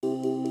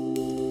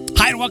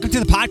Hi, and welcome to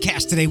the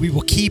podcast. Today, we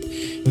will keep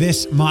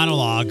this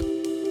monologue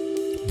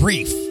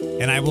brief,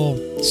 and I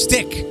will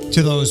stick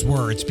to those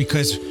words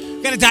because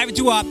we're going to dive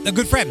into a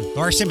good friend,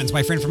 Laura Simmons,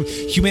 my friend from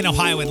Humane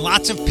Ohio, and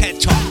lots of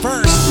pet talk.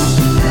 First,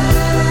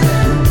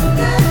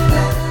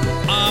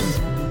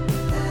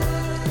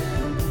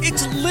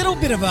 it's a little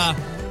bit of a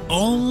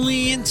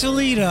only in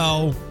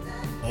Toledo,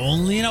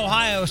 only in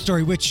Ohio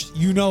story, which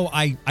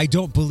I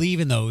don't believe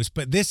in those,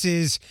 but this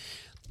is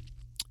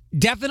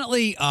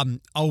definitely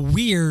a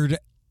weird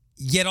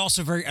yet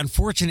also very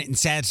unfortunate and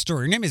sad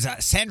story. Her name is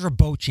Sandra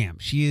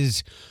Beauchamp. She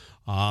is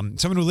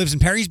someone who lives in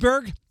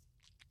Perrysburg.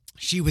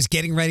 She was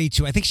getting ready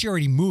to, I think she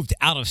already moved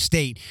out of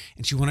state,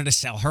 and she wanted to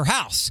sell her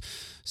house.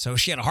 So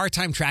she had a hard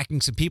time tracking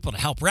some people to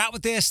help her out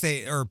with this.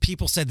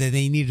 People said that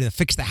they needed to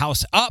fix the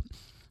house up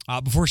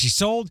before she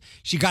sold.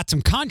 She got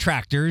some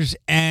contractors,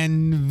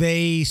 and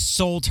they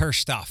sold her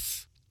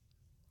stuff.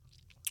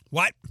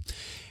 What?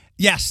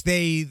 Yes,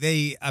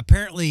 they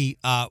apparently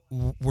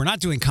were not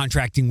doing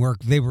contracting work.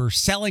 They were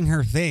selling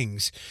her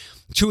things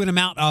to an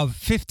amount of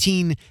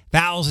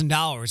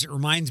 $15,000. It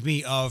reminds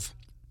me of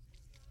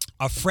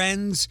a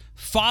friend's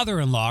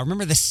father-in-law.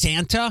 Remember the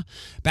Santa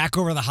back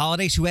over the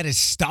holidays who had his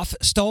stuff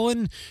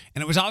stolen?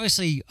 And it was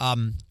obviously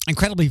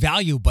incredibly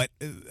valuable, but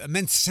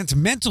immense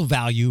sentimental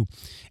value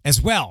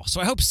as well. So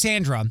I hope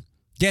Sandra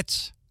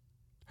gets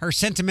her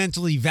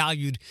sentimentally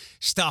valued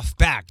stuff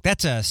back.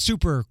 That's a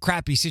super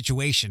crappy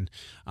situation.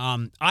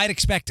 I'd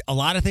expect a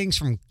lot of things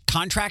from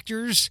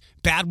contractors,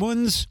 bad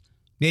ones,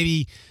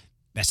 maybe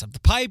mess up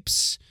the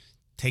pipes,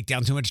 take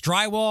down too much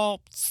drywall,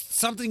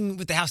 something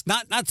with the house,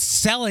 not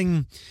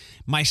selling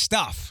my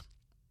stuff.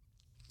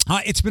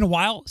 It's been a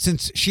while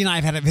since she and I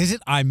have had a visit.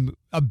 I'm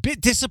a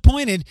bit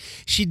disappointed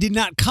she did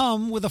not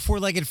come with a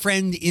four-legged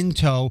friend in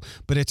tow,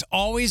 but it's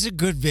always a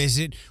good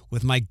visit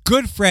with my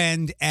good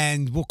friend,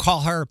 and we'll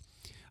call her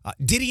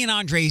Diddy and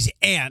Andre's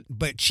aunt,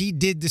 but she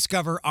did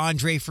discover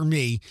Andre for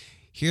me.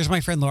 Here's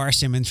my friend Laura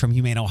Simmons from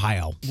Humane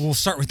Ohio. We'll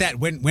start with that.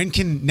 When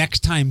can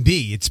next time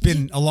be? It's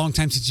been a long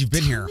time since you've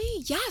been here.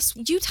 Yes,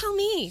 you tell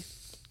me.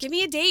 Give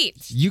me a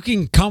date. You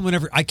can come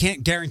whenever. I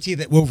can't guarantee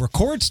that we'll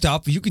record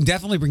stuff, but you can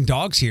definitely bring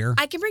dogs here.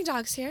 I can bring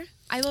dogs here.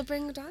 I will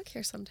bring a dog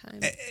here sometime.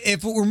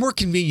 If it were more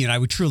convenient, I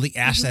would truly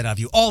ask that of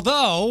you.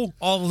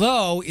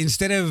 Although,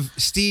 instead of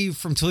Steve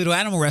from Toledo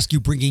Animal Rescue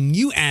bringing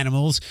you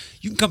animals,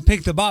 you can come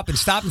pick them up and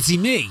stop and see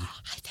me.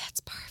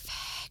 That's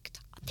perfect.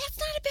 That's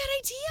not a bad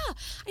idea.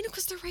 I know,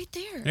 because they're right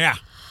there. Yeah.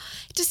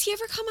 Does he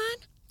ever come on?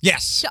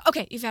 Yes.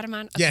 Okay, you've had him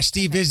on? Okay. Yeah,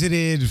 Steve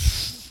visited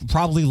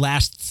probably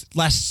last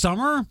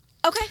summer.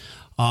 Okay.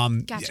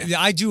 Gotcha.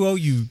 I do owe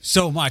you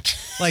so much.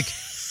 Like,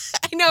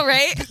 I know,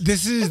 right?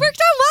 It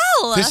worked out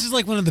well. This is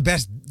like one of the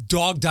best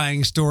dog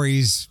dying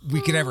stories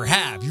we could ever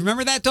have. You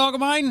remember that dog of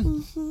mine?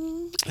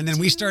 Mm-hmm. And then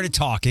we started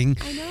talking.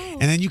 I know.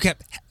 And then you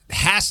kept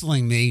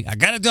hassling me. I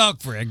got a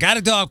dog for you.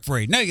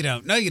 No, you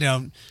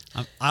don't.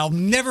 I'll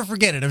never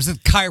forget it. I was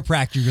at the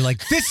chiropractor. You're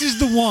like, this is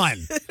the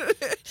one.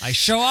 I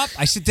show up.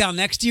 I sit down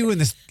next to you, and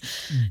this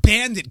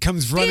bandit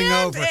comes running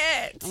over.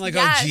 I'm like,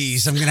 yes. Oh,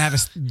 geez. I'm gonna have an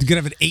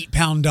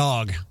 8-pound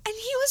dog. And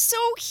he was so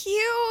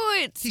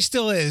cute. He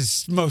still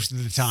is most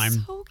of the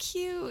time. So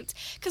cute.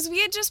 Because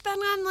we had just been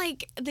on,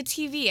 like, the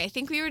TV. I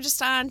think we were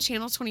just on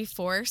Channel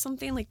 24 or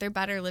something, like their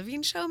Better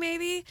Living show,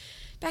 maybe,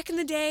 back in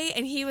the day.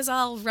 And he was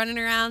all running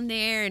around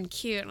there and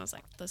cute. And I was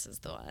like, this is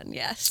the one.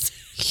 Yes.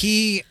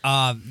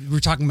 We're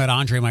talking about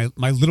Andre, my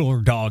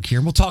littler dog here.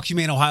 And we'll talk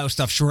Humane Ohio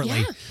stuff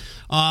shortly.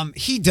 Yeah.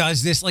 He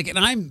does this, and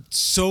I'm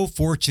so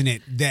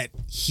fortunate that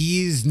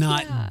he's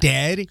not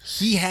dead.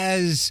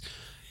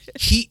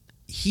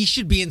 He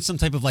should be in some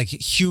type of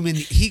human.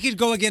 He could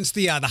go against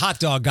the hot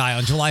dog guy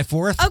on July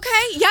 4th.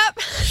 Okay, yep.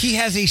 He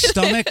has a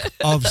stomach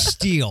of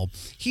steel.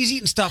 He's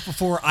eaten stuff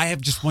before. I have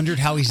just wondered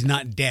how he's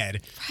not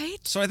dead. Right.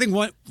 So I think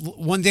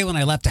one day when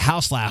I left the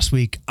house last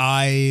week,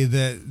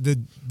 the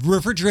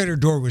refrigerator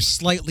door was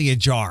slightly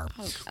ajar,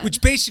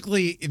 which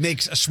basically it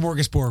makes a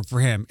smorgasbord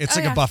for him. It's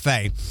like a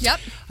buffet. Yep.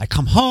 I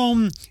come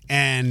home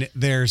and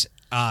there's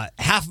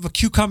half of a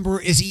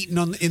cucumber is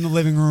eaten in the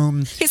living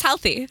room. He's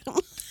healthy.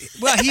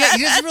 Well, he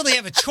doesn't really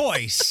have a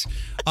choice.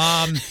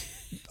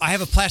 I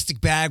have a plastic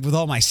bag with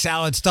all my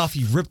salad stuff.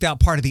 He ripped out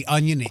part of the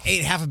onion and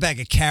ate half a bag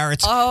of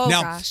carrots. Oh,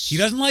 now, gosh. He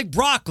doesn't like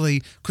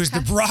broccoli because the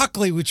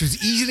broccoli, which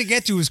was easy to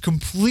get to, was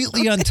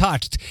completely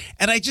untouched.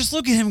 And I just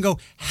look at him and go,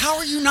 how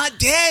are you not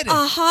dead?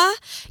 Uh-huh.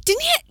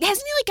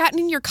 Hasn't he gotten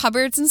in your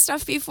cupboards and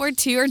stuff before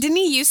too? Or didn't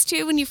he used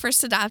to when you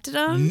first adopted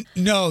him?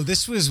 No,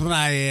 this was when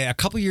a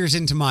couple years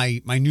into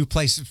my new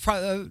place.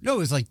 It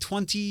was like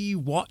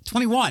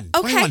 21.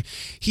 Okay. 21.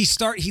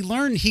 He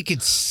learned he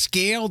could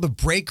scale the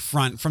break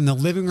front from the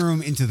living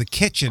room into the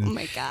kitchen. Oh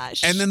my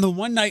gosh. And then the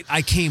one night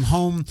I came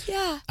home.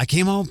 Yeah. I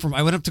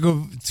went up to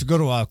go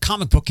to a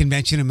comic book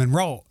convention in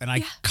Monroe, and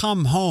I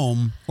come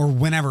home, or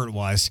whenever it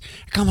was,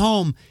 I come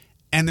home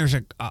and there's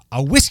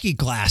a whiskey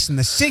glass in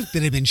the sink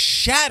that had been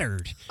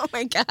shattered. Oh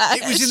my gosh.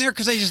 It was in there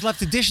because I just left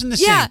the dish in the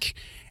sink.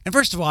 And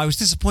first of all, I was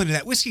disappointed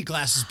that whiskey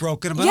glass is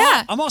broken. But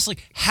Yeah. I'm also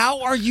like,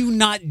 how are you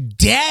not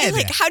dead?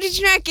 Like, how did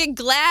you not get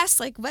glass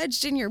like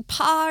wedged in your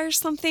paw or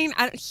something?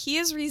 He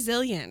is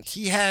resilient.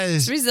 He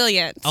has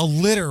Resilient. a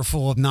litter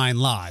full of 9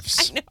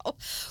 lives. I know.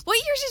 What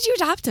year did you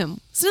adopt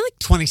him? Was it like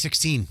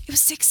 2016. it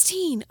was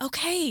 16?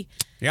 Okay.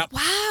 Yep.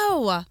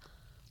 Wow.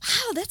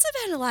 Wow, that's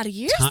been a lot of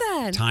years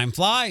then. Time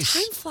flies.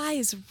 Time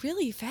flies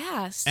really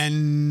fast.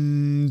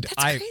 And That's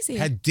I crazy.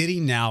 had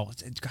Diddy now.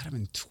 Got him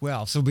in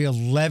 12. So it'll be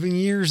 11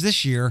 years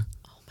this year.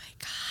 Oh my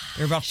god.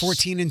 They're about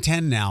 14 and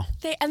 10 now.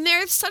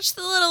 They're such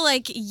the little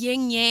like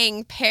yin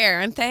yang pair,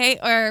 aren't they?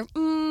 Or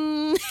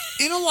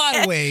In a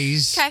lot of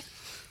ways. Okay.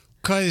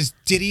 Because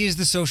Diddy is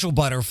the social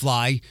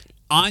butterfly.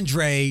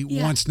 Andre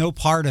wants no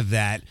part of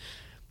that.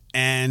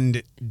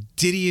 And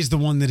Diddy is the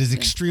one that is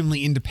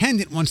extremely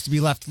independent, wants to be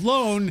left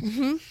alone.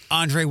 Mm-hmm.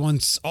 Andre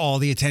wants all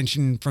the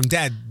attention from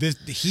Dad.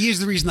 He is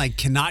the reason I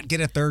cannot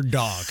get a third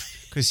dog,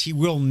 because he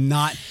will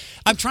not.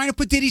 I'm trying to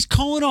put Diddy's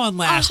collar on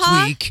last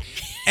week,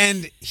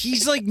 and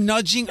he's like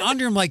nudging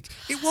under him like,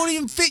 it won't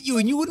even fit you,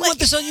 and you wouldn't want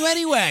this on you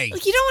anyway.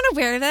 Like, you don't want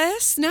to wear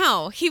this?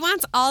 No. He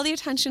wants all the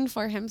attention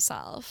for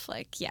himself.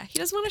 Like, yeah, he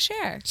doesn't want to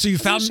share. So you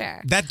found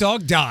that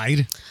dog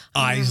died,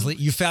 Isley.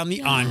 You found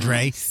me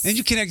Andre. Then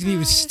you connected me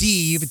with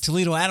Steve at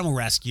Toledo Animal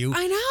Rescue.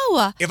 I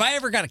know. If I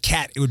ever got a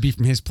cat, it would be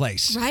from his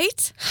place.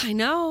 Right? I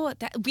know.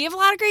 We have a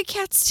lot of great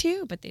cats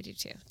too, but they do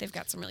too. They've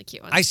got some really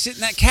cute ones. I sit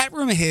in that cat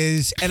room of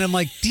his, and I'm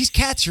like, these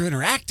cats are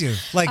interactive.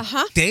 Like,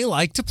 they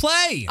like to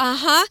play.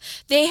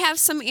 They have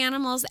some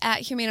animals at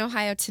Humane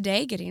Ohio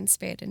today getting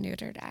spayed and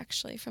neutered,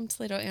 actually, from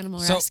Toledo Animal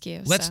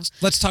Rescue.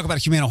 Let's talk about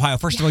Humane Ohio.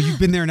 First of all, you've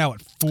been there now,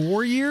 what,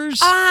 4 years?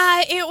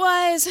 It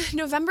was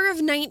November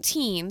of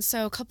 19,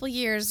 so a couple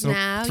years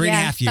now.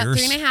 3.5 years. About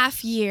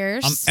 3.5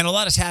 years. And a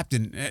lot has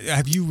happened.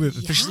 Have you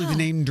officially been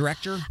named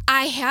director?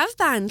 I have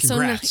been.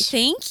 Congrats. So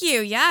thank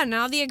you. Yeah,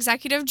 now the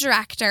executive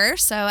director.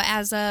 So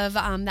as of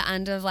the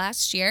end of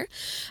last year.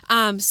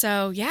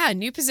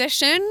 New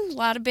position. A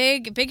lot of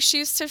big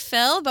shoes to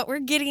fill, but we're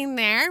getting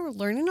there. We're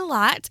learning a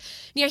lot.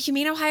 Yeah,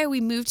 Humane Ohio,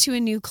 we moved to a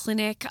new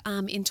clinic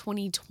in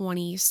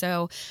 2020.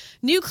 So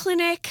new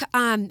clinic.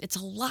 It's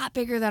a lot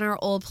bigger than our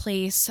old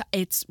place.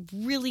 It's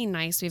really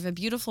nice. We have a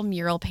beautiful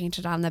mural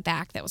painted on the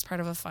back that was part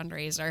of a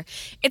fundraiser.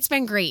 It's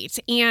been great.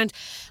 And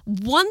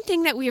one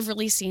thing that we have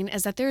really seen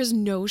is that there is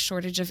no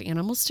shortage of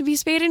animals to be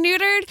spayed and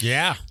neutered.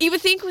 Yeah. You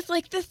would think with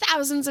like the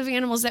thousands of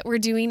animals that we're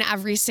doing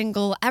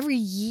every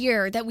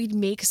year that we'd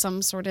make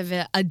some sort of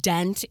a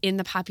dent in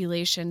the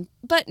population.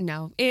 But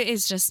no, it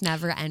is just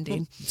never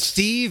ending.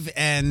 Steve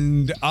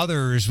and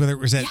others, whether it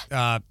was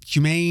at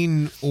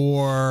Humane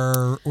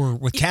or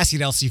with Cassie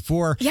at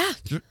LC4. Yeah.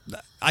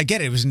 I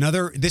get it.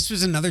 This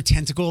was another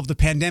tentacle of the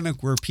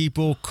pandemic where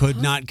people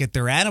could not get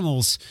their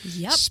animals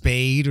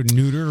spayed or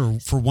neutered or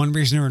for one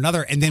reason or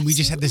another. And then we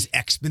just had this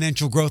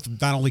exponential growth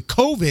of not only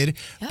COVID,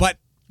 but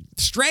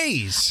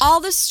strays. All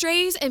the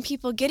strays and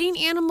people getting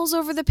animals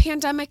over the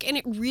pandemic, and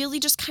it really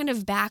just kind of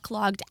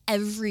backlogged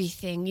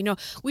everything. You know,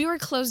 we were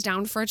closed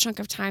down for a chunk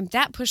of time.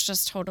 That pushed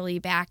us totally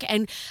back.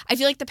 And I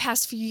feel like the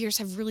past few years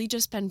have really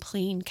just been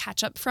playing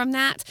catch up from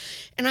that.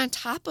 And on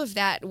top of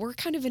that, we're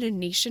kind of in a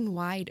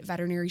nationwide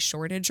veterinary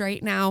shortage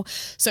right now.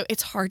 So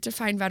it's hard to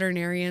find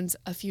veterinarians.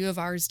 A few of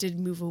ours did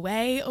move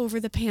away over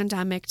the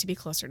pandemic to be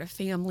closer to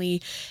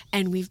family.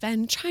 And we've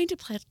been trying to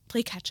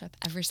play catch up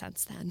ever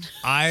since then.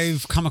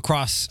 I've come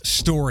across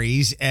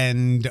stories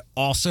and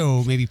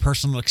also maybe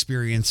personal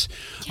experience.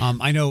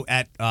 I know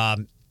at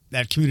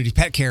that community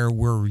pet care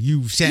where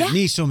you sent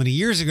me so many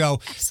years ago,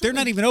 they're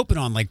not even open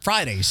on like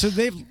Fridays. So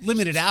they've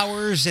limited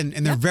hours and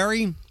they're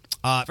very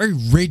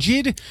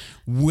rigid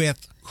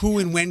with who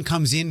and when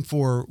comes in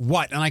for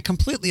what. And I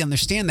completely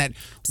understand that.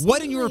 Absolutely.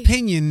 What, in your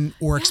opinion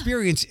or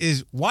experience,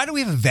 is why do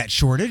we have a vet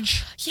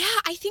shortage? Yeah,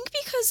 I think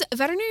because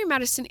veterinary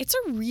medicine, it's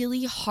a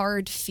really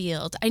hard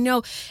field. I know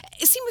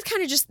it seems with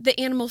kind of just the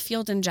animal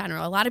field in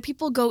general. A lot of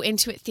people go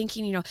into it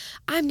thinking, you know,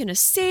 I'm going to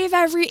save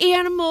every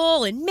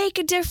animal and make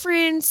a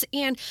difference.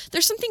 And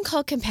there's something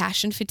called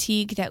compassion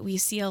fatigue that we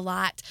see a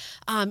lot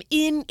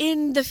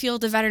in the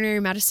field of veterinary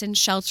medicine,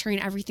 sheltering,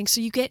 everything.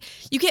 So you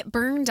get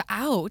burned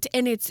out,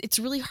 and it's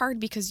really hard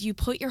because you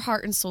put your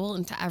heart and soul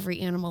into every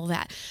animal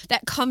that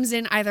comes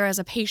in either as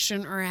a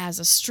patient or as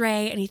a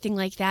stray, anything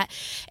like that.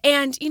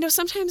 And, you know,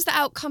 sometimes the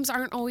outcomes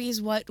aren't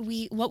always what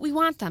we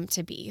want them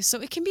to be.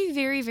 So it can be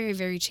very, very,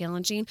 very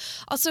challenging.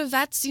 Also,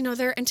 vets, you know,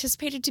 they're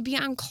anticipated to be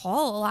on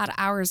call a lot of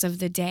hours of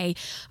the day.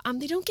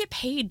 They don't get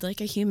paid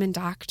like a human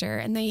doctor,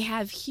 and they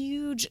have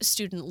huge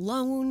student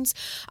loans.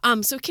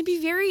 So it can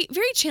be very,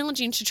 very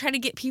challenging to try to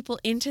get people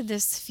into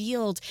this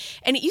field.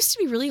 And it used to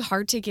be really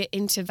hard to get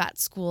into vet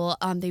school.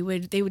 They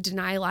would deny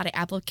deny a lot of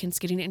applicants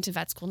getting into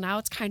vet school. Now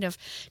it's kind of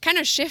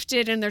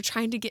shifted, and they're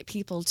trying to get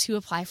people to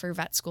apply for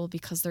vet school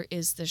because there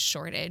is this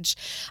shortage.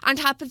 On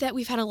top of that,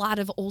 we've had a lot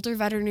of older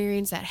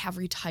veterinarians that have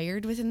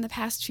retired within the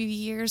past few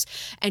years,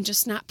 and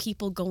just not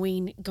people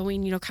going,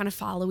 kind of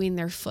following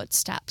their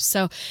footsteps.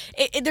 So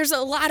there's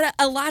a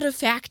lot of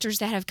factors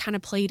that have kind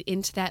of played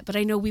into that. But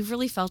I know we've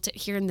really felt it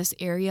here in this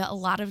area. A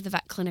lot of the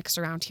vet clinics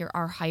around here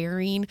are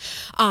hiring.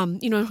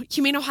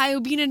 Humane Ohio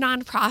being a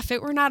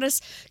nonprofit, we're not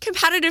as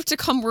competitive to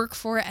come work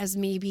for as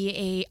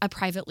maybe a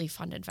privately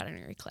funded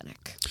veterinary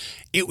clinic.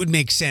 It would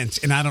make sense.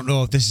 And I don't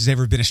know if this has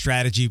ever been a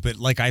strategy, but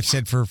like I've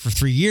said for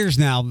 3 years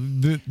now,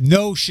 the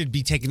no should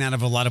be taken out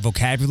of a lot of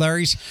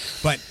vocabularies.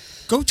 But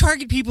go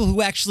target people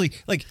who actually,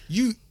 like,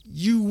 you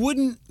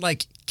wouldn't,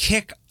 like,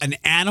 kick an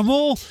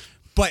animal,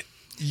 but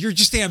you're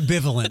just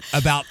ambivalent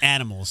about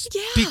animals.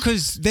 Yeah.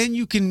 Because then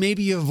you can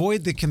maybe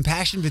avoid the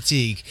compassion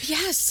fatigue.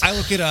 Yes. I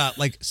look at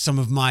like some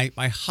of my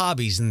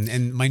hobbies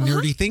and my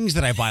nerdy things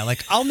that I buy.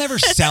 Like, I'll never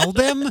sell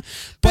them,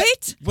 but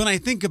right? when I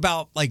think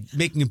about like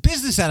making a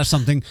business out of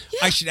something,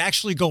 I should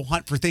actually go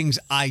hunt for things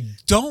I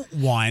don't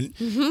want,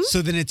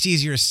 so then it's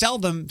easier to sell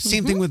them.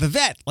 Same thing with a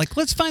vet. Like,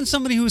 let's find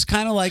somebody who's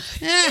kind of like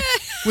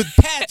with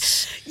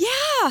pets.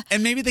 Yeah.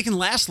 And maybe they can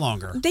last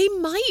longer. They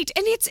might.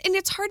 And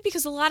it's hard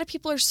because a lot of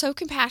people are so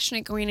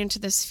compassionate going into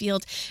this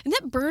field, and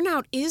that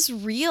burnout is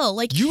real.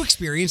 Like, you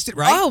experienced it,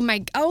 right?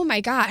 Oh my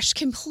gosh,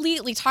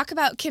 completely. Talk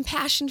about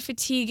compassion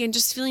fatigue and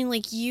just feeling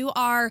like you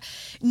are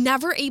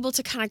never able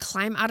to kind of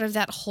climb out of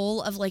that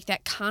hole of like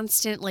that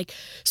constant like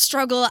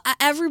struggle.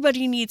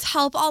 Everybody needs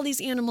help. All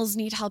these animals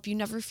need help. You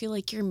never feel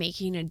like you're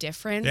making a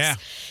difference. Yeah.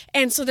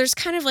 And so there's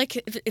kind of like,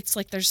 it's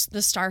like there's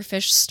the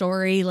starfish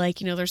story. Like,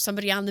 there's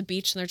somebody on the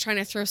beach and they're trying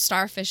to throw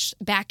starfish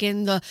back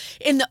in the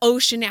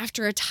ocean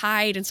after a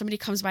tide, and somebody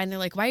comes by and they're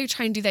like, why are you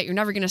trying to do that? You're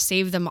never going to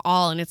save them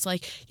all. And it's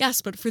like,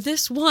 yes, but for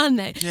this one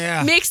that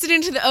makes it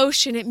into the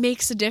ocean, it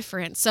makes a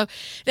difference. So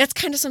that's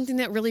kind of something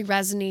that really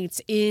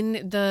resonates in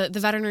the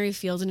veterinary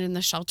field and in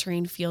the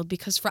sheltering field,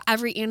 because for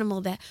every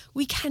animal that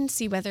we can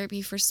see, whether it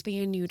be for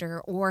spay and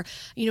neuter or,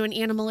 an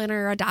animal in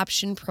our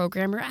adoption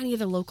program or any of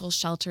the local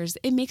shelters,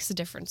 it makes a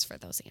difference for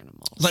those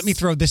animals. Let me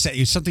throw this at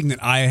you. Something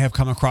that I have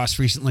come across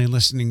recently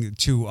listening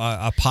to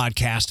a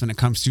podcast when it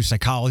comes to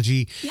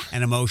psychology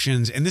and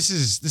emotions. And this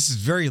is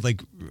very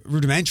like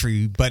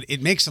rudimentary, but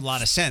it makes a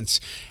lot of sense.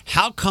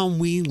 How come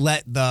we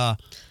let the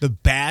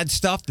bad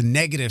stuff, the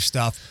negative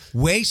stuff,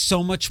 weigh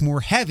so much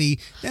more heavy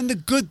than the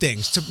good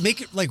things? To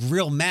make it like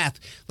real math,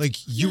 like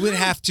you would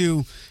have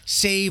to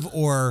save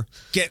or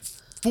get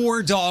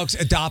 4 dogs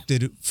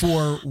adopted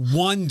for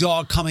 1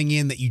 dog coming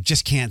in that you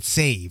just can't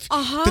save.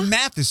 The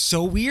math is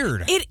so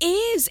weird. It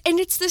is. And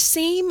it's the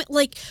same,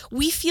 like,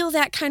 we feel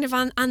that kind of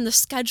on the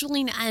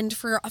scheduling end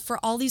for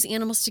all these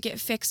animals to get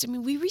fixed. I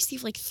mean, we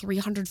receive like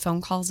 300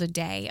 phone calls a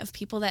day of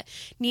people that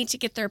need to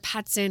get their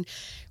pets in.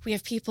 We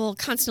have people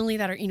constantly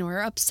that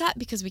are upset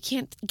because we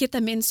can't get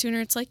them in sooner.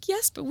 It's like,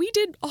 yes, but we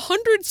did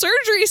 100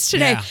 surgeries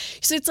today. Yeah.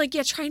 So it's like,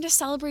 trying to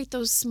celebrate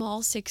those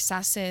small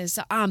successes.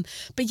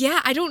 But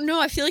yeah, I don't know.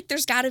 I feel like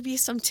there's got to be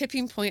some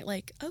tipping point,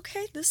 like,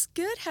 okay, this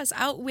good has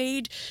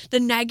outweighed the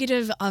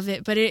negative of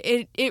it. But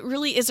it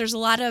really is. There's a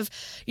lot of,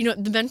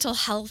 the mental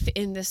health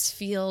in this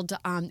field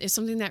is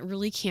something that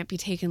really can't be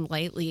taken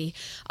lightly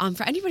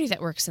for anybody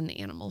that works in the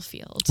animal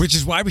field. Which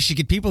is why we should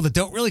get people that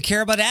don't really care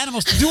about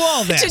animals to do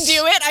all this. To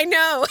do it, I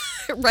know,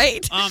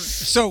 right?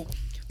 So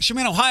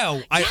Humane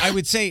Ohio, I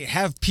would say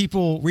have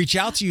people reach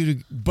out to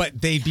you, but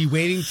they'd be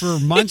waiting for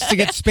months to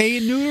get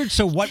spayed and neutered.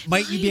 So what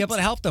might you be able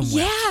to help them with?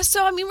 Yeah,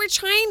 so I mean, we're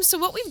trying. So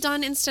what we've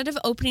done, instead of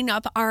opening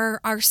up our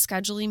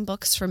scheduling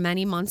books for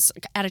many months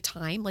at a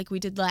time, like we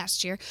did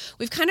last year,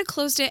 we've kind of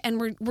closed it,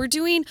 and we're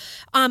doing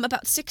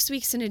about 6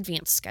 weeks in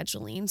advance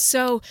scheduling.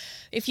 So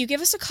if you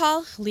give us a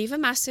call, leave a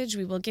message,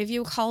 we will give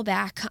you a call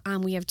back.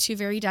 We have 2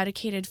 very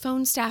dedicated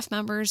phone staff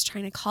members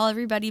trying to call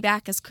everybody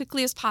back as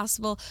quickly as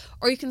possible,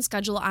 or you can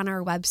schedule on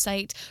our website.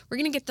 We're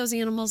going to get those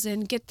animals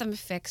in, get them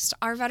fixed.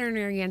 Our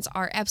veterinarians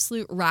are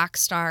absolute rock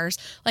stars.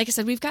 Like I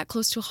said, we've got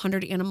close to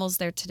 100 animals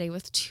there today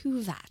with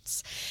 2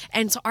 vets.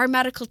 And so our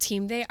medical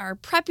team, they are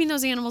prepping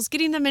those animals,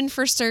 getting them in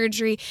for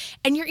surgery,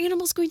 and your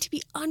animal's going to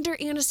be under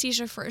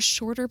anesthesia for a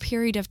shorter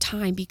period of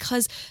time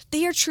because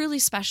they are truly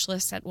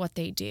specialists at what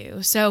they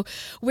do. So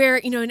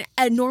where,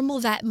 a normal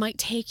vet might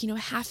take,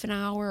 half an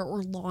hour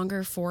or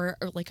longer for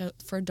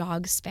a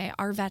dog spay,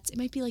 our vets, it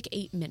might be like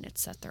 8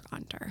 minutes that they're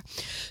under.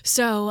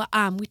 So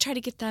we try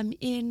to get them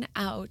in,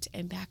 out,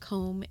 and back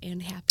home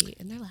and happy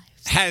in their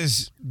lives.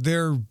 Has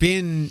there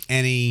been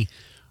any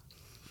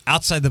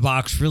outside the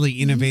box, really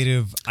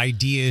innovative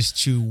ideas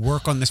to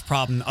work on this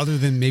problem other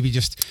than maybe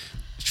just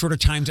shorter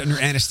times under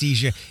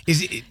anesthesia.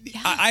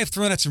 I've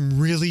thrown out some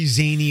really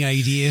zany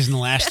ideas in the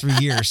last 3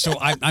 years, so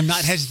I'm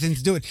not hesitant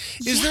to do it.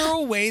 Is there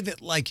a way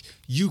that like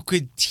you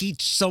could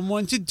teach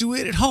someone to do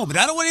it at home? And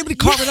I don't want anybody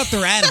carving up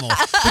their animal,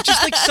 but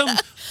just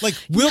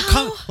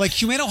like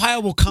Humane Ohio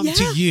will come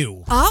to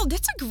you. Oh,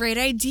 that's a great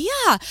idea.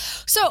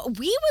 So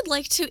we would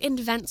like to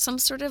invent some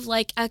sort of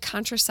like a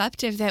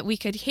contraceptive that we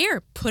could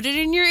put it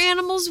in your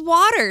animal's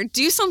water,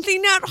 do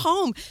something at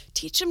home,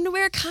 teach them to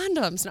wear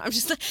condoms. No, I'm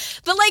just,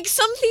 but like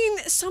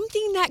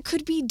something that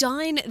could be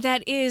done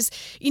that is,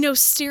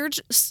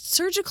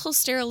 surgical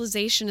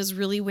sterilization is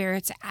really where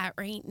it's at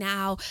right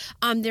now.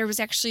 There was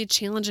actually a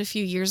challenge a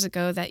few years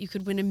ago that you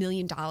could win $1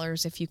 million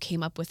if you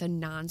came up with a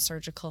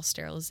non-surgical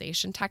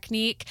sterilization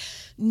technique.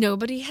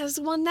 Nobody has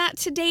won that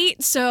to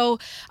date. So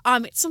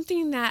it's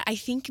something that I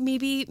think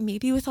maybe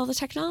with all the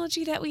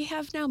technology that we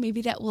have now,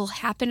 maybe that will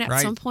happen at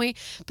some point.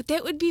 But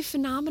that would be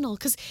phenomenal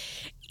because,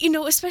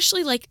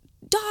 especially like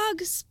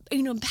dogs,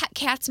 pet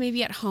cats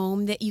maybe at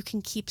home that you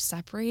can keep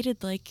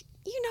separated, like,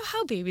 you know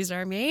how babies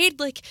are made.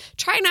 Like,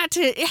 try not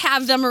to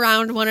have them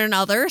around one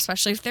another,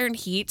 especially if they're in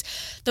heat.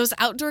 Those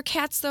outdoor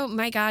cats, though,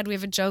 my God, we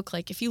have a joke.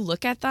 Like, if you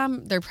look at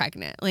them, they're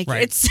pregnant. Like,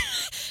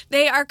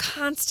 they are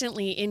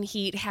constantly in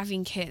heat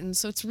having kittens.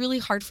 So it's really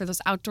hard for those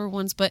outdoor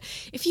ones. But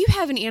if you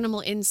have an animal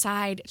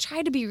inside,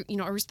 try to be,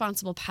 a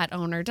responsible pet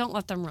owner. Don't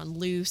let them run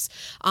loose.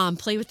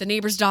 Play with the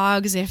neighbor's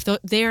dogs if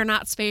they are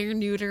not spayed or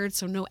neutered,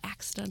 so no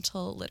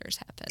accidental litters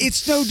happen.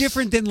 It's no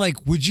different than, like,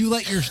 would you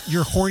let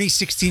your horny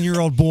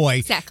 16-year-old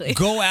boy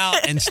go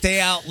out and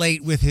stay out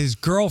late with his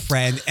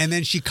girlfriend, and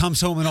then she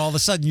comes home and all of a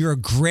sudden you're a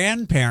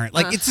grandparent?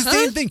 Like, it's the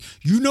same thing.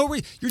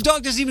 Your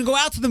dog doesn't even go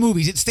out to the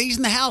movies. It stays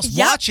in the house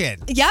watching.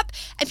 Yep.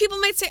 And people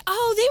might say,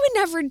 oh, they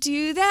would never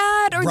do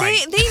that. Or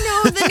they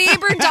know the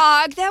neighbor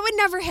dog. That would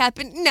never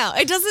happen. No,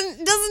 it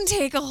doesn't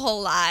take a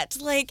whole lot.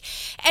 Like,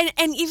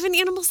 and even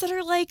animals that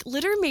are like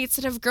litter mates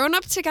that have grown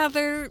up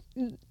together,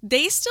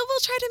 they still will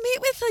try to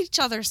mate with each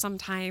other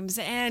sometimes.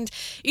 And,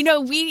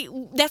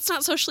 that's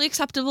not socially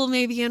acceptable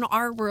maybe in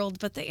our world,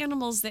 but the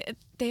animals,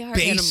 they are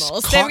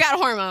animals. They've got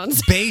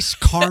hormones. Base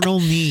carnal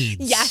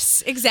needs.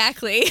 Yes,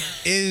 exactly.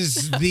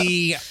 Is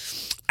the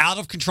out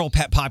of control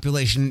pet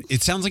population,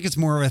 it sounds like it's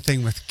more of a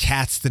thing with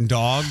cats than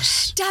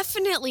dogs.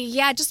 Definitely,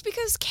 yeah. Just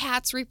because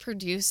cats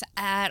reproduce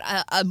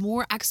at a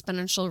more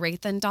exponential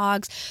rate than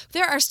dogs,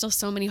 there are still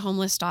so many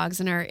homeless dogs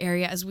in our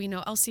area. As we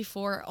know,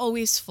 LC4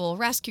 always full,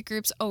 rescue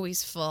groups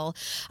always full.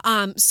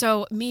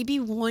 So maybe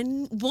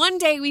one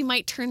day we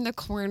might turn the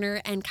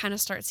corner and kind of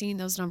start seeing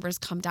those numbers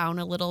come down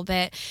a little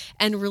bit.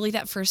 And really,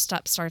 that first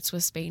step starts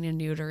with spaying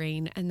and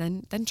neutering, and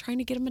then trying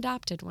to get them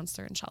adopted once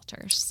they're in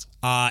shelters.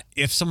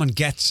 If someone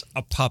gets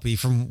a puppy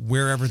from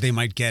wherever they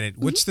might get it,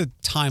 what's the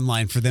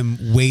timeline for them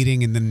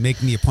waiting and then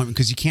making the appointment?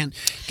 Because you can't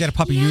get a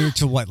puppy neutered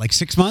till what, like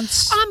 6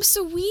 months?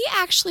 So we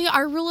actually,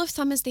 our rule of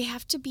thumb is they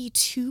have to be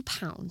 2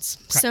 pounds.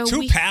 So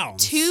 2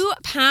 pounds? 2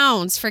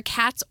 pounds for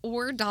cats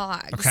or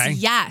dogs. Okay.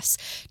 Yes.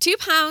 2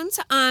 pounds.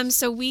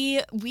 So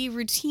we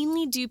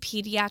routinely do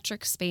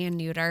pediatric spay and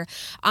neuter.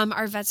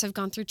 Our vets have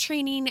gone through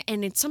training,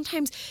 and it's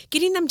sometimes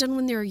getting them done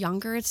when they're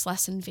younger, it's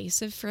less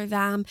invasive for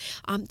them.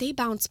 They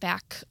bounce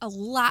back a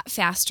lot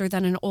faster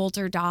than an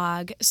older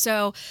dog.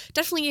 So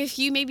definitely, if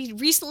you maybe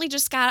recently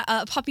just got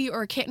a puppy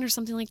or a kitten or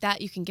something like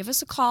that, you can give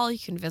us a call. You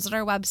can visit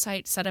our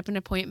website, set up an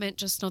appointment.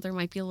 Just know there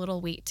might be a little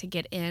wait to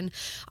get in.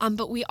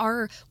 But we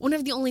are one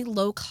of the only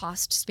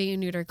low-cost spay and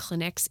neuter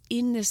clinics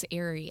in this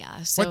area.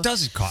 So, what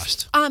does it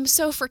cost?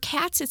 So for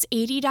cats, it's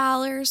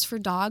 $80. For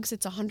dogs,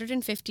 it's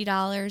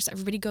 $150.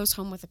 Everybody goes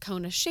home with a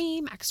cone of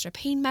shame, extra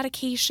pain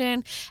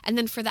medication. And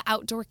then for the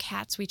outdoor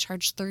cats, we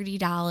charge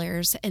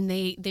 $30, and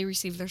they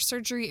receive their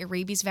surgery, a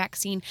rabies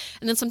vaccine,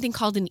 and then something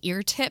called an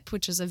ear tip,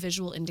 which is a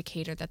visual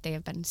indicator that they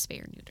have been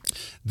spay or neutered.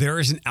 There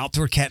is an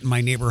outdoor cat in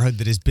my neighborhood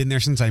that has been there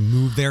since I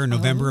moved there in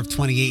November of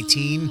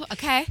 2018.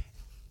 Okay.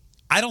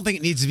 I don't think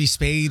it needs to be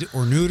spayed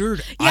or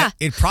neutered. Yeah.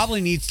 It probably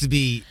needs to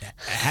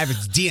have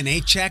its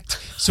DNA checked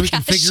so we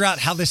can figure out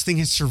how this thing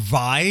has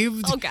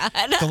survived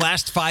the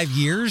last 5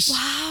 years.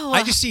 Wow.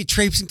 I just see it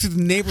traipsing through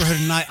the neighborhood,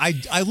 and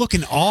I look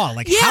in awe.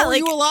 Like, how are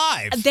you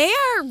alive? They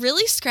are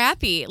really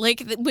scrappy.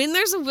 Like, when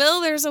there's a will,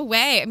 there's a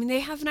way. I mean, they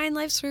have 9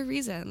 lives for a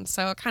reason.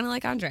 So kind of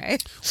like Andre.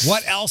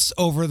 What else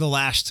over the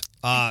last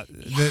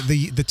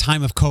the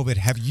time of COVID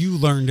have you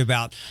learned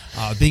about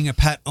being a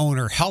pet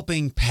owner,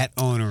 helping pet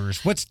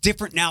owners? What's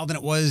different now than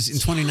it was in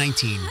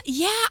 2019?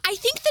 Yeah, I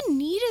think the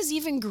need is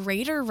even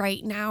greater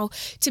right now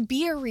to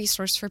be a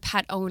resource for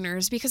pet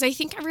owners, because I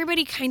think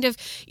everybody kind of,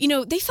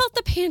 they felt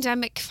the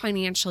pandemic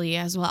financially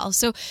as well.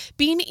 So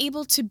being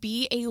able to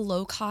be a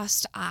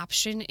low-cost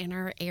option in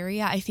our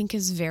area, I think,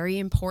 is very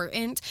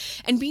important.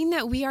 And being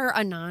that we are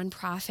a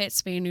nonprofit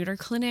spay and neuter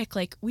clinic,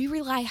 like, we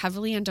rely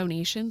heavily on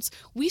donations.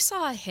 We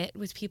saw a hit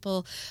with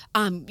people,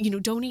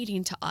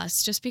 donating to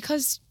us just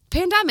because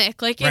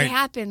pandemic, like Right. it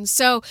happens.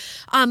 So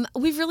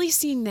we've really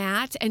seen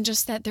that, and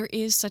just that there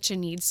is such a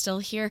need still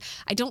here.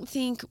 I don't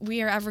think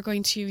we are ever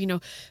going to,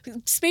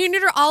 spay and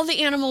neuter all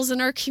the animals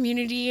in our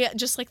community,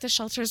 just like the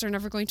shelters are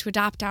never going to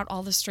adopt out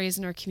all the strays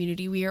in our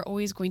community. We are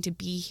always going to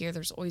be here.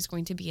 There's always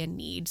going to be a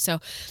need. So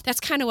that's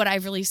kind of what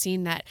I've really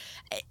seen, that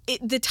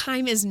the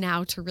time is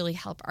now to really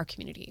help our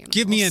community animals.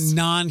 Give me a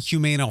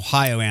non-Humane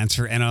Ohio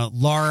answer and a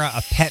Laura,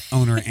 a pet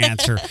owner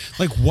answer.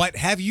 Like, what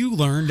have you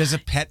learned as a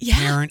pet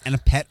parent and a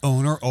pet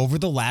owner over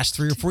the last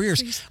 3 or 4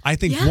 years? I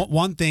think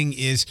one thing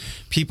is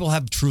people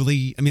have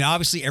truly,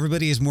 obviously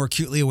everybody is more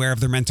acutely aware of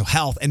their mental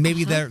health, and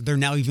maybe they're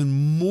now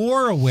even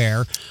more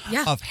aware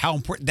of how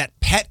important that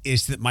pet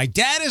is. That my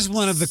dad is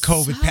one of the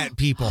COVID pet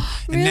people.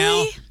 And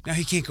now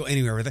he can't go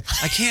anywhere with it.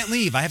 I can't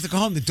leave. I have to go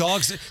home. The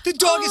dog is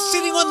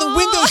sitting on the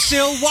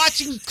windowsill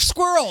watching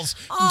squirrels.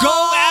 Go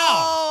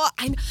out.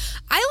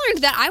 I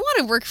learned that I want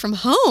to work from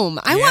home.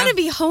 I want to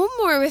be home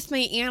more with my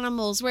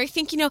animals, where I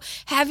think,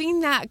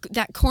 having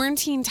that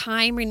quarantine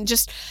time, and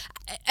just,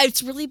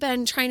 it's really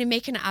been trying to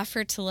make an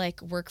effort to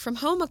like work from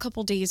home a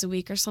couple days a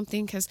week or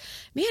something. Because,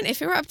 man,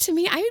 if it were up to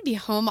me, I would be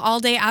home all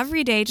day,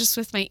 every day, just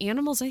with my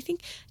animals. I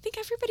think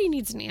everybody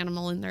needs an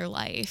animal in their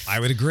life. I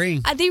would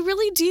agree. They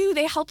really do.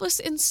 They help us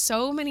in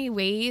so many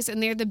ways,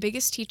 and they're the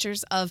biggest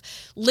teachers of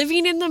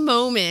living in the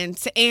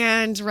moment.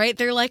 And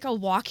they're like a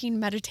walking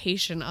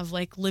meditation of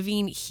like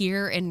living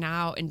here and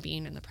now and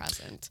being in the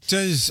present.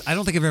 I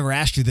don't think I've ever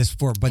asked you this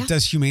before, but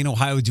does Humane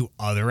Ohio do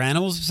other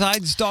animals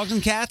besides dogs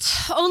and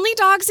cats? Only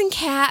dogs and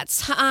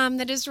cats.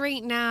 That is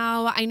right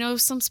now. I know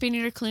some spay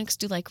neuter clinics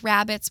do like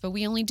rabbits, but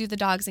we only do the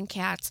dogs and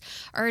cats.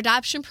 Our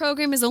adoption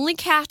program is only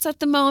cats at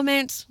the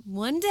moment.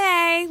 One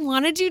day,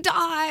 want to do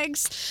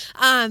dogs.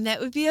 That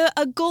would be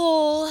a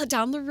goal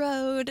down the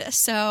road.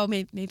 So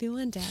maybe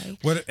one day.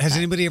 Has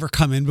anybody ever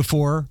come in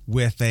before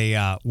with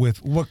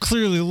with what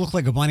clearly looked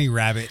like a bunny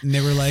rabbit, and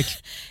they were like,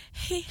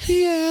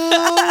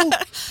 "Yeah,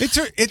 it's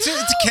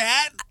a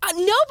cat." No,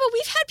 but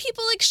we've had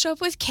people like show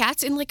up with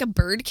cats in like a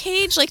bird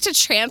cage, like to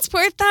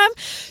transport them.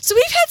 So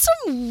we've had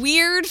some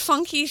weird,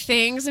 funky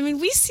things.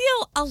 We see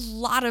a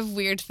lot of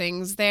weird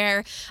things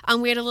there.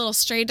 We had a little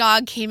stray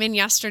dog came in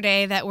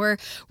yesterday that we're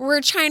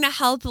trying to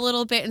help a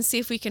little bit and see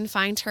if we can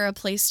find her a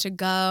place to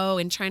go,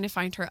 and trying to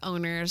find her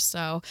owners.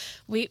 So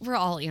we're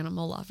all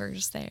animal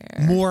lovers there.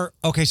 More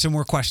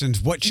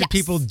questions. What should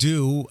people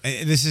do?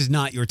 This is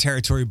not your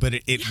territory, but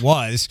it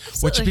was.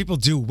 Absolutely. What should people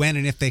do when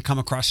and if they come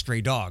across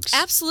stray dogs?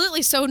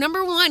 Absolutely. So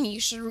number one, you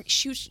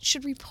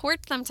should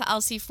report them to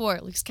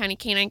LC4, Lewis County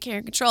Canine Care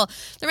and Control.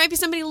 There might be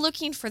somebody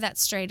looking for that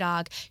stray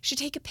dog. You should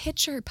take a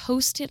picture,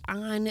 post it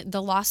on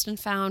the Lost and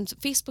Found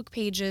Facebook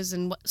pages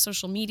and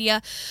social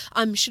media.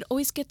 You should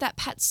always get that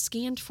pet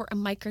scanned for a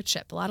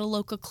microchip. A lot of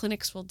local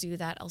clinics will do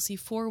that.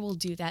 LC4 will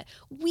do that.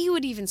 We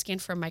would even scan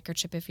for a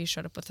microchip if you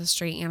showed up with a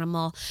stray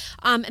animal.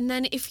 And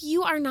then if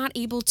you are not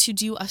able to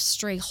do a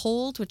stray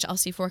hold, which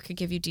LC4 could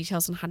give you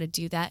details on how to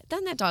do that,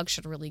 then that dog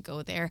should really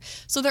go there,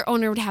 so their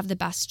owner would have the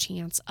best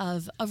chance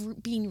of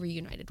being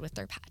reunited with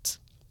their pet.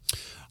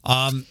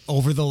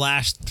 Over the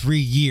last 3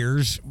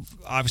 years,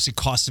 obviously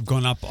costs have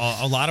gone up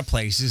a lot of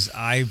places.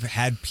 I've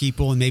had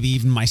people, and maybe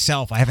even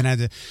myself, I haven't had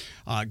to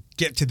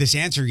get to this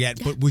answer yet,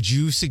 but would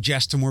you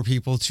suggest to more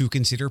people to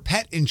consider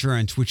pet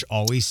insurance, which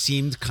always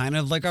seemed kind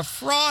of like a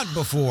fraud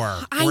before,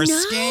 or a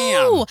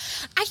scam?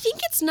 I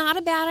think it's not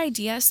a bad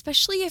idea,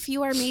 especially if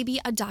you are maybe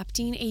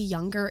adopting a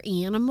younger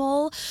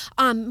animal.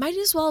 Might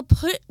as well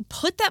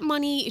put that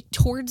money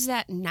towards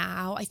that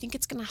now. I think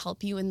it's going to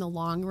help you in the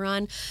long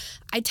run.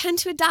 I tend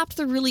to adopt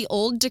the really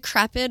old,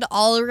 decrepit,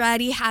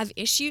 already have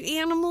issue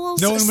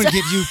animals. No one would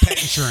give you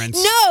pet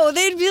insurance. No,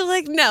 they'd be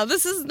like, no,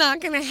 this is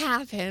not going to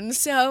happen.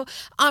 So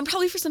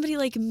probably for somebody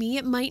like me,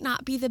 it might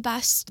not be the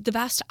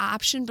best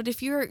option. But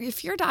if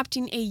you're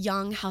adopting a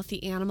young,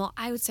 healthy animal,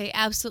 I would say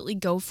absolutely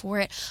go for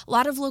it. A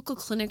lot of local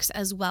clinics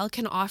as well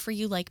can offer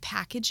you like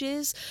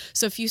packages.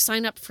 So if you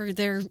sign up for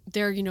their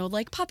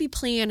like puppy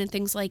plan and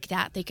things like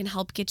that, they can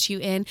help get you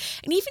in.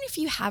 And even if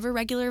you have a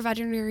regular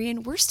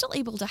veterinarian, we're still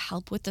able to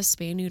help with the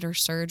spay neuter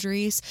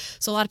surgeries.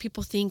 So a lot of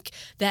people think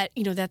that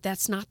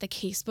that's not the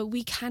case, but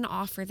we can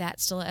offer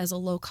that still as a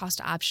low cost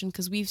option,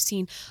 because we've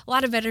seen a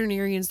lot of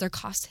veterinarians, their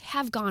costs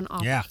have gone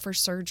up for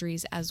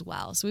surgeries as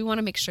well. So we want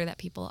to make sure that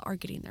people are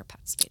getting their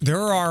pets spayed.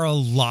 There are a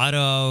lot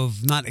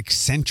of not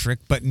eccentric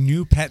but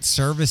new pet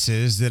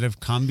services that have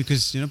come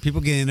because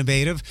people get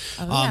innovative.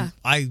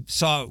 I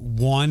saw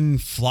one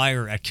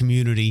flyer at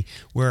Community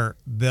where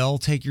they'll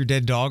take your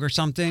dead dog or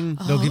something.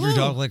 They'll give your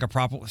dog like a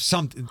proper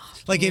something,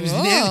 like it was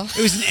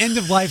an end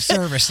of life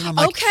service, and I'm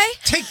like, okay,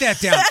 take that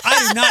down.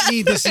 I do not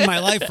need this in my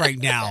life right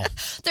now.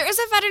 There is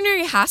a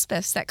veterinary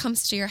hospice that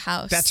comes to your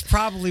house. That's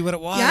probably what it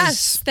was.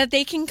 Yes, that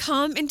they can can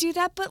come and do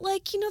that, but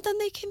like, then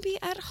they can be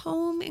at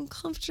home and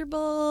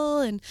comfortable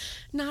and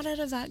not at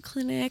a vet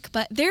clinic.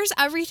 But there's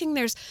everything.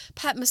 There's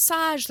pet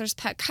massage, there's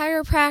pet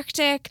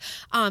chiropractic,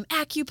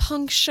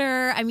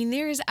 acupuncture. I mean,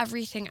 there is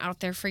everything out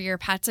there for your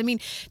pets. I mean,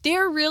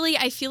 they're really,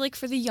 I feel like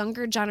for the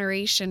younger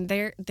generation,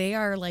 they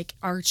are like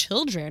our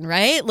children,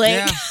 right?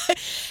 Like,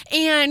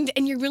 and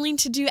you're willing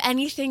to do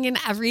anything and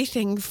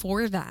everything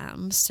for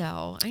them.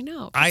 So I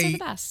know pets are the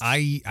best.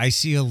 I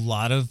see a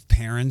lot of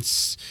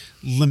parents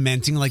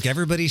lamenting, like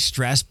everybody's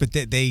stressed, but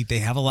they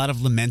have a lot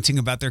of lamenting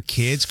about their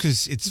kids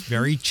because it's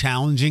very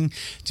challenging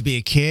to be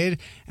a kid.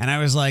 And I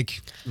was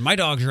like, my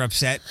dogs are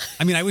upset.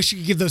 I mean, I wish you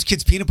could give those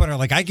kids peanut butter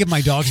like I give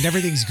my dogs and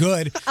everything's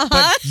good.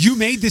 But you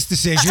made this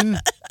decision.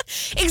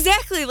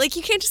 Exactly. Like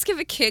you can't just give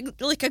a kid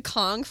like a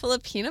Kong full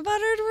of peanut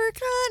butter to work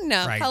on.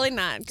 No, probably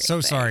not. Great so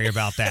thing. Sorry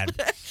about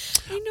that.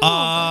 I know.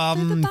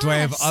 Do I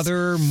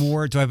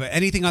have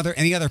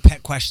any other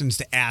pet questions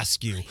to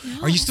ask you?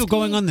 Are you still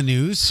going on the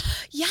news?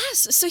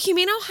 Yes. So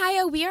Humane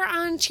Ohio, we are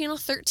on Channel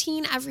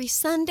 13 every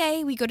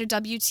Sunday. We go to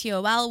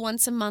WTOL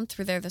once a month.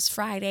 We're there this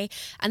Friday.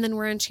 And then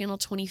we're on Channel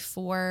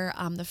 24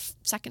 the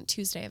second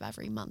Tuesday of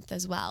every month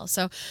as well.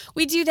 So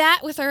we do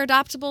that with our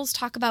adoptables,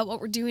 talk about what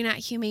we're doing at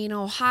Humane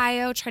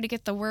Ohio, try to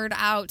get the word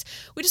out.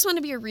 We just want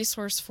to be a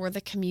resource for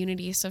the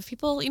community. So if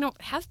people,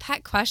 have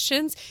pet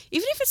questions,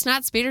 even if it's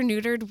not spayed or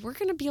neutered, we're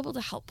going to be able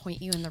to help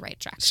point you in the right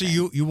direction. So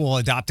you will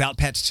adopt out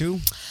pets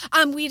too?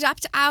 We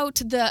adopt out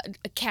the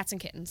cats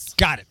and kittens.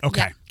 Got it.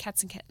 Okay. Yeah,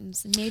 cats and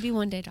kittens. And maybe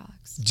one day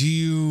dogs. Do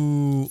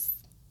you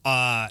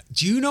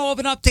know of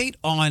an update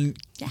on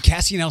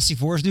Cassie and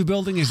LC4's new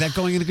building? Is that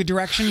going in a good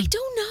direction? I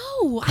don't know.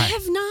 Okay. I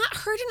have not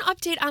heard an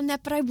update on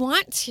that, but I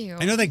want to.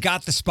 I know they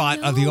got the spot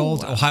of the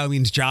old Ohio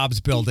Means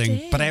Jobs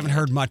building, but I haven't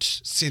heard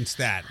much since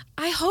that.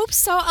 I hope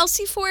so.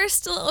 LC4 is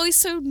still always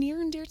so near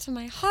and dear to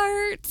my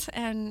heart.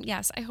 And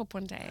yes, I hope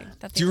one day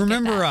that they Do you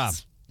remember,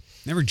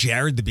 remember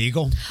Jared the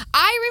Beagle?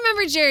 I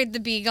remember Jared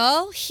the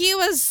Beagle. He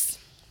was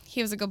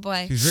a good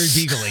boy. He was very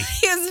beagly.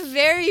 He was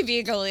very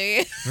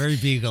beagly. Very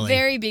beagly.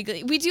 Very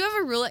beagly. We do have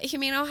a rule at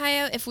Humane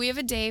Ohio. If we have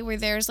a day where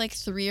there's like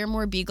 3 or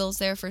more beagles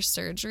there for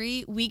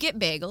surgery, we get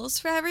bagels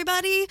for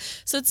everybody.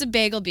 So it's a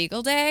bagel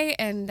day,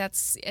 and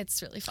it's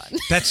really fun.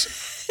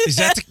 Is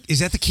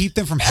that to keep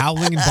them from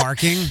howling and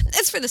barking?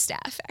 It's for the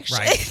staff, actually.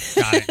 Right.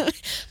 Got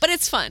it. But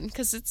it's fun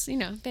because it's,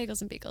 bagels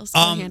and beagles.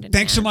 Hand in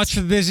Thanks so hand. much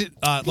for the visit.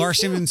 Laura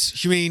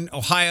Simmons, Humane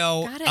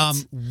Ohio. Got it.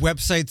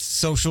 Websites,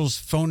 socials,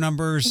 phone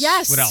numbers.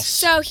 Yes. What else?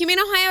 So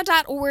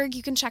humaneohio.org.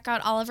 You can check out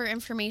all of our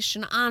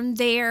information on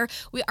there.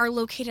 We are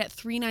located at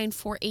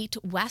 3948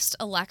 West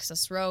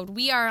Alexis Road.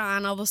 We are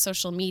on all the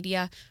social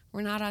media.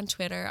 We're not on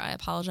Twitter. I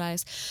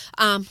apologize.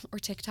 Or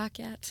TikTok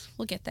yet.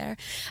 We'll get there.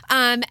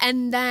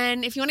 And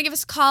then if you want to give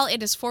us a call,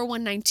 it is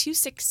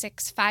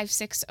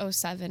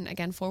 419-266-5607.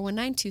 Again,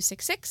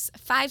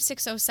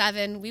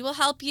 419-266-5607. We will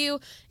help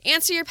you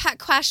answer your pet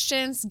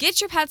questions,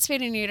 get your pet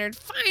spayed and neutered,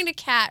 find a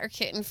cat or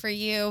kitten for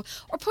you,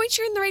 or point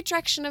you in the right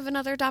direction of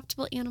another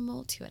adoptable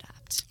animal to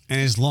adopt.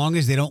 And as long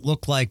as they don't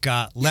look like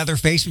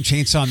Leatherface from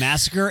Chainsaw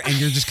Massacre and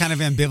you're just kind of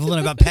ambivalent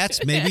about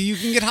pets, maybe you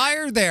can get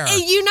hired there.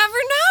 You never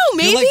know.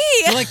 Maybe.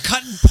 You're like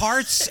cutting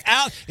parts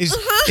out.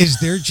 Is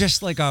there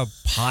just like a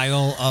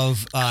pile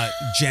of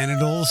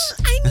genitals?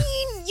 I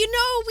mean,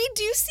 we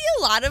do see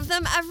a lot of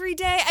them every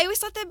day. I always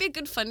thought that'd be a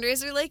good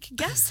fundraiser. Like,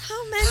 guess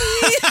how many?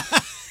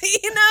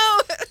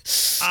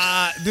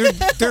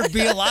 There'd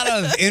be a lot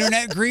of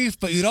internet grief,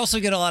 but you'd also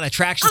get a lot of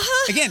traction.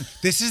 Again,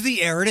 this is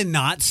the era to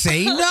not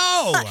say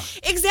no.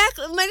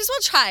 Exactly. Might as well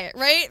try it,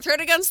 right? Throw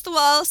it against the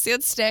wall, see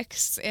what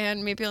sticks,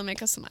 and maybe it'll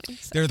make us some money.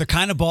 So. They're the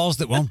kind of balls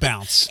that won't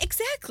bounce.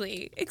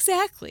 Exactly.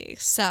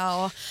 So.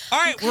 All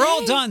right, we're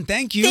all done.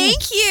 Thank you.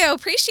 Thank you.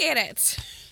 Appreciate it.